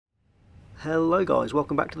Hello guys,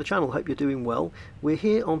 welcome back to the channel, hope you're doing well. We're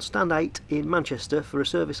here on stand 8 in Manchester for a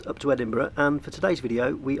service up to Edinburgh, and for today's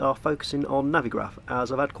video we are focusing on Navigraph,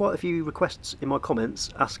 as I've had quite a few requests in my comments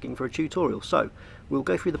asking for a tutorial. So we'll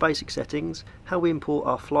go through the basic settings, how we import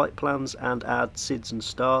our flight plans and add SIDs and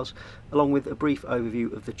stars, along with a brief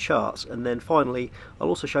overview of the charts, and then finally I'll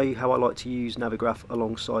also show you how I like to use Navigraph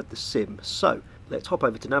alongside the sim. So let's hop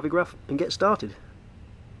over to Navigraph and get started.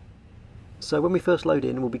 So when we first load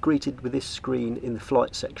in, we'll be greeted with this screen in the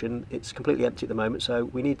flight section. It's completely empty at the moment, so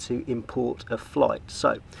we need to import a flight.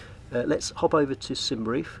 So let's hop over to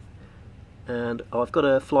SimBrief, and I've got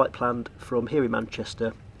a flight planned from here in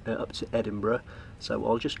Manchester up to Edinburgh. So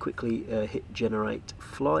I'll just quickly hit generate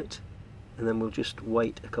flight, and then we'll just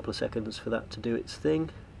wait a couple of seconds for that to do its thing.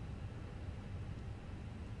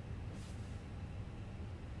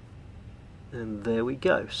 And there we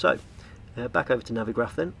go. So back over to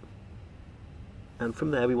Navigraph then. And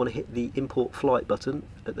from there we want to hit the import flight button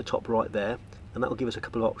at the top right there, and that will give us a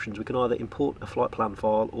couple of options. We can either import a flight plan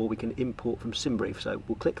file or we can import from SimBrief. So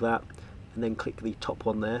we'll click that and then click the top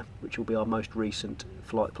one there, which will be our most recent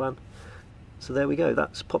flight plan. So there we go,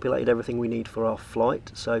 that's populated everything we need for our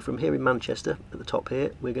flight. So from here in Manchester at the top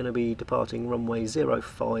here, we're going to be departing runway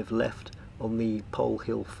 05 left on the Pole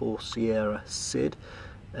Hill 4 Sierra SID,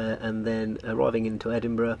 and then arriving into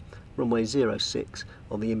Edinburgh runway 06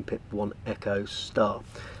 on the IMPIP 1 Echo Star.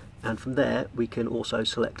 And from there we can also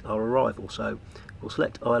select our arrival. So we'll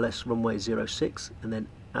select ILS runway 06 and then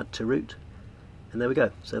add to route, and there we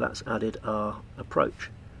go. So that's added our approach.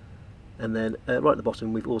 And then right at the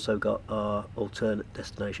bottom we've also got our alternate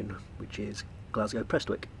destination, which is Glasgow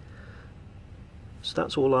Prestwick. So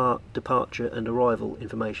that's all our departure and arrival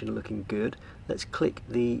information looking good. Let's click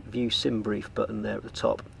the View SimBrief button there at the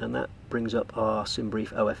top, and that brings up our SimBrief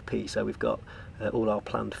OFP. So we've got all our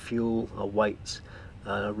planned fuel, our weights,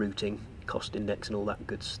 routing, cost index and all that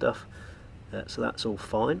good stuff. So that's all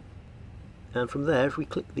fine. And from there, if we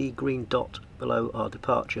click the green dot below our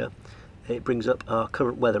departure, it brings up our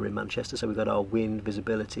current weather in Manchester. So we've got our wind,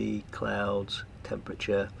 visibility, clouds,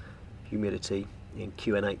 temperature, humidity in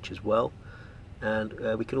QNH as well. And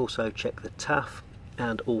we can also check the TAF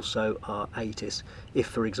and also our ATIS. If,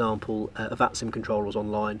 for example, a VATSIM controller was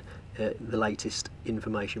online, the latest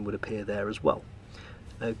information would appear there as well.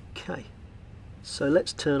 Okay, so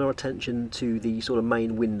let's turn our attention to the sort of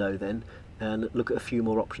main window then and look at a few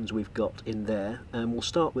more options we've got in there. And we'll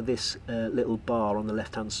start with this little bar on the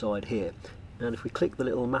left hand side here. And if we click the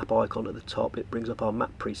little map icon at the top, it brings up our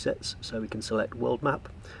map presets. So we can select world map,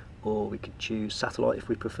 or we could choose satellite if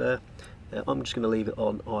we prefer. I'm just going to leave it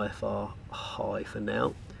on IFR high for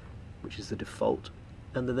now, which is the default.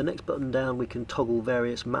 And then the next button down we can toggle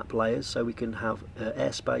various map layers, so we can have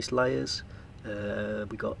airspace layers,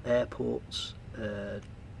 we've got airports,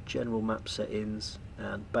 general map settings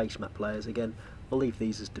and base map layers. Again, I'll leave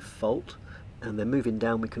these as default. And then moving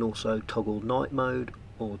down we can also toggle night mode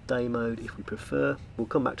or day mode if we prefer. We'll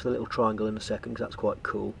come back to the little triangle in a second because that's quite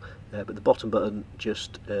cool, but the bottom button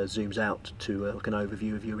just zooms out to like an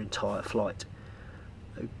overview of your entire flight.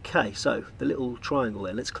 Okay, so the little triangle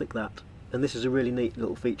there, let's click that, and this is a really neat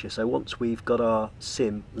little feature. So once we've got our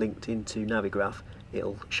sim linked into Navigraph,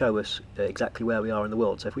 it'll show us exactly where we are in the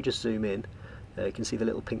world. So if we just zoom in, you can see the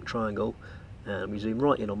little pink triangle, and we zoom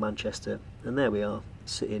right in on Manchester, and there we are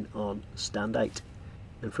sitting on stand 8.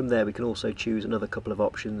 And from there we can also choose another couple of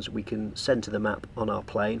options. We can centre the map on our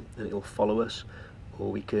plane and it will follow us,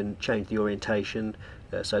 or we can change the orientation,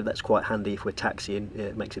 so that's quite handy if we're taxiing.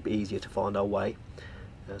 It makes it a bit easier to find our way,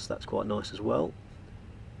 so that's quite nice as well.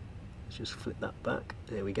 Let's just flip that back,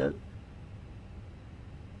 there we go.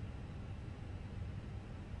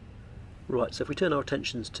 Right, so if we turn our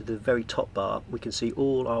attentions to the very top bar, we can see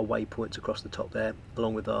all our waypoints across the top there,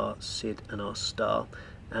 along with our SID and our star.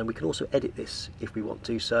 And we can also edit this if we want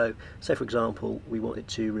to. So say for example we wanted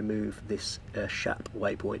to remove this SHAP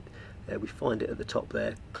waypoint, we find it at the top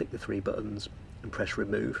there, click the three buttons and press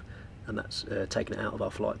remove, and that's taken it out of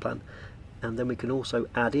our flight plan. And then we can also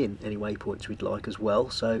add in any waypoints we'd like as well.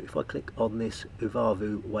 So if I click on this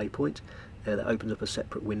Uvavu waypoint, that opens up a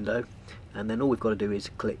separate window, and then all we've got to do is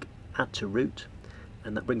click add to route,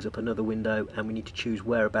 and that brings up another window, and we need to choose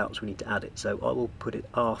whereabouts we need to add it. So I will put it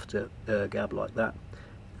after Gab like that,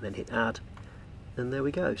 then hit add, and there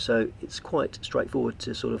we go. So it's quite straightforward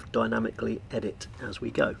to sort of dynamically edit as we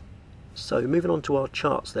go. So moving on to our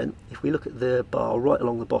charts then, if we look at the bar right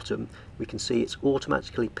along the bottom, we can see it's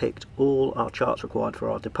automatically picked all our charts required for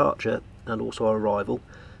our departure and also our arrival.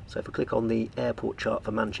 So if we click on the airport chart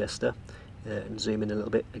for Manchester and zoom in a little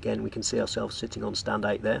bit, again we can see ourselves sitting on stand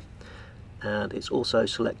 8 there, and it's also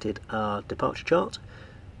selected our departure chart.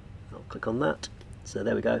 I'll Click on that. So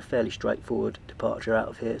there we go, fairly straightforward departure out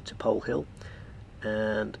of here to Pole Hill.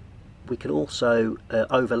 And we can also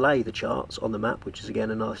overlay the charts on the map, which is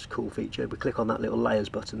again a nice cool feature. We click on that little layers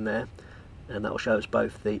button there, and that will show us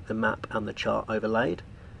both the map and the chart overlaid.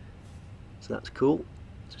 So that's cool.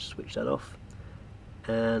 Just switch that off.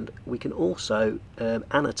 And we can also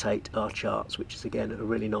annotate our charts, which is again a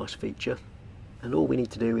really nice feature. And all we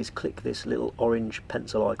need to do is click this little orange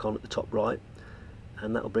pencil icon at the top right,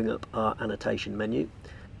 and that will bring up our annotation menu.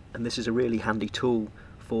 And this is a really handy tool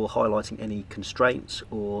for highlighting any constraints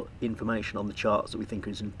or information on the charts that we think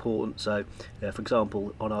is important. So for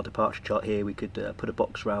example, on our departure chart here, we could put a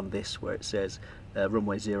box around this where it says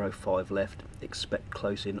runway 05 left, expect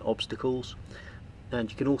close-in obstacles. And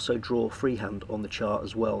you can also draw freehand on the chart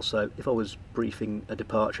as well. So if I was briefing a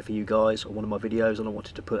departure for you guys on one of my videos and I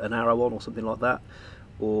wanted to put an arrow on or something like that,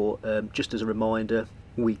 or just as a reminder,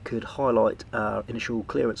 we could highlight our initial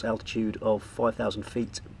clearance altitude of 5,000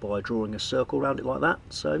 feet by drawing a circle around it like that.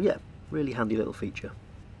 So yeah, really handy little feature.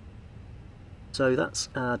 So that's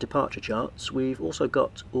our departure charts. We've also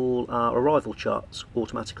got all our arrival charts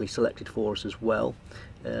automatically selected for us as well.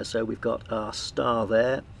 So we've got our star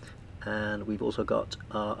there, and we've also got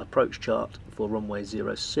our approach chart for runway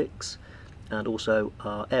 06, and also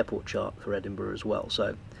our airport chart for Edinburgh as well.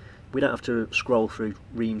 So we don't have to scroll through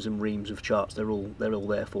reams and reams of charts, they're all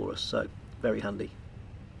there for us, so very handy.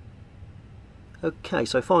 Okay,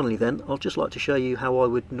 so finally then, I'd just like to show you how I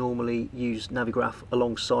would normally use Navigraph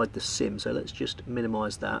alongside the sim. So let's just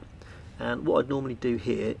minimise that. And what I'd normally do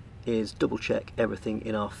here is double check everything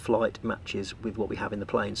in our flight matches with what we have in the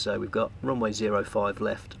plane. So we've got runway 05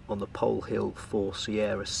 left on the Pole Hill for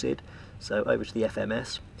Sierra SID. So over to the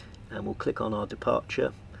FMS, and we'll click on our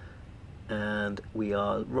departure, and we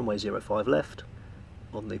are runway 05 left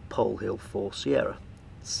on the Pole Hill for Sierra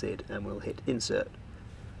SID, and we'll hit insert.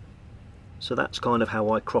 So that's kind of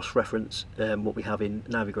how I cross-reference what we have in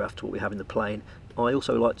Navigraph to what we have in the plane. I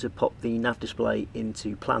also like to pop the nav display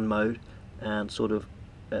into plan mode and sort of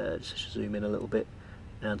just zoom in a little bit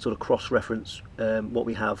and sort of cross-reference what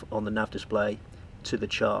we have on the nav display to the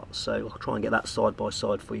chart. So I'll try and get that side by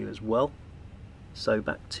side for you as well. So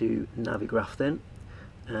back to Navigraph then,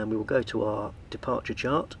 and we will go to our departure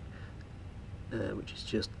chart, which is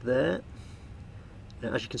just there.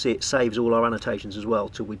 Now, as you can see, it saves all our annotations as well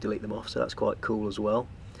till we delete them off, so that's quite cool as well.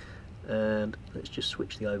 And let's just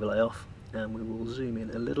switch the overlay off, and we will zoom in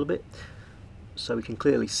a little bit so we can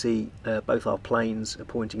clearly see both our planes are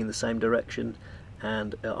pointing in the same direction,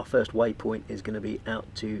 and our first waypoint is going to be out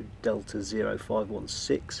to Delta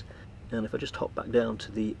 0516. And if I just hop back down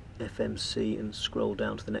to the FMC and scroll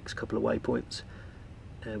down to the next couple of waypoints,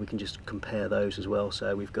 we can just compare those as well.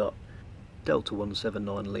 So we've got Delta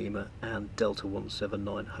 179 Lima and Delta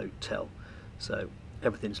 179 Hotel. So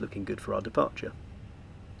everything's looking good for our departure.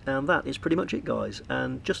 And that is pretty much it, guys.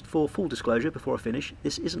 And just for full disclosure before I finish,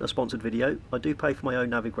 this isn't a sponsored video. I do pay for my own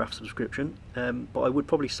Navigraph subscription, but I would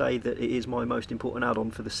probably say that it is my most important add-on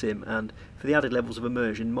for the sim, and for the added levels of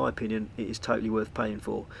immersion, in my opinion, it is totally worth paying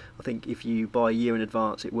for. I think if you buy a year in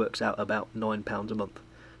advance, it works out about £9 a month.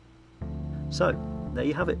 So there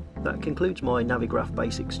you have it. That concludes my Navigraph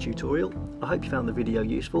Basics tutorial. I hope you found the video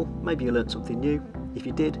useful. Maybe you learnt something new. If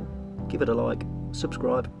you did, give it a like,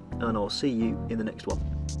 subscribe, and I'll see you in the next one.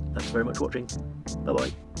 Thanks very much for watching. Bye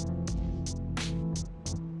bye.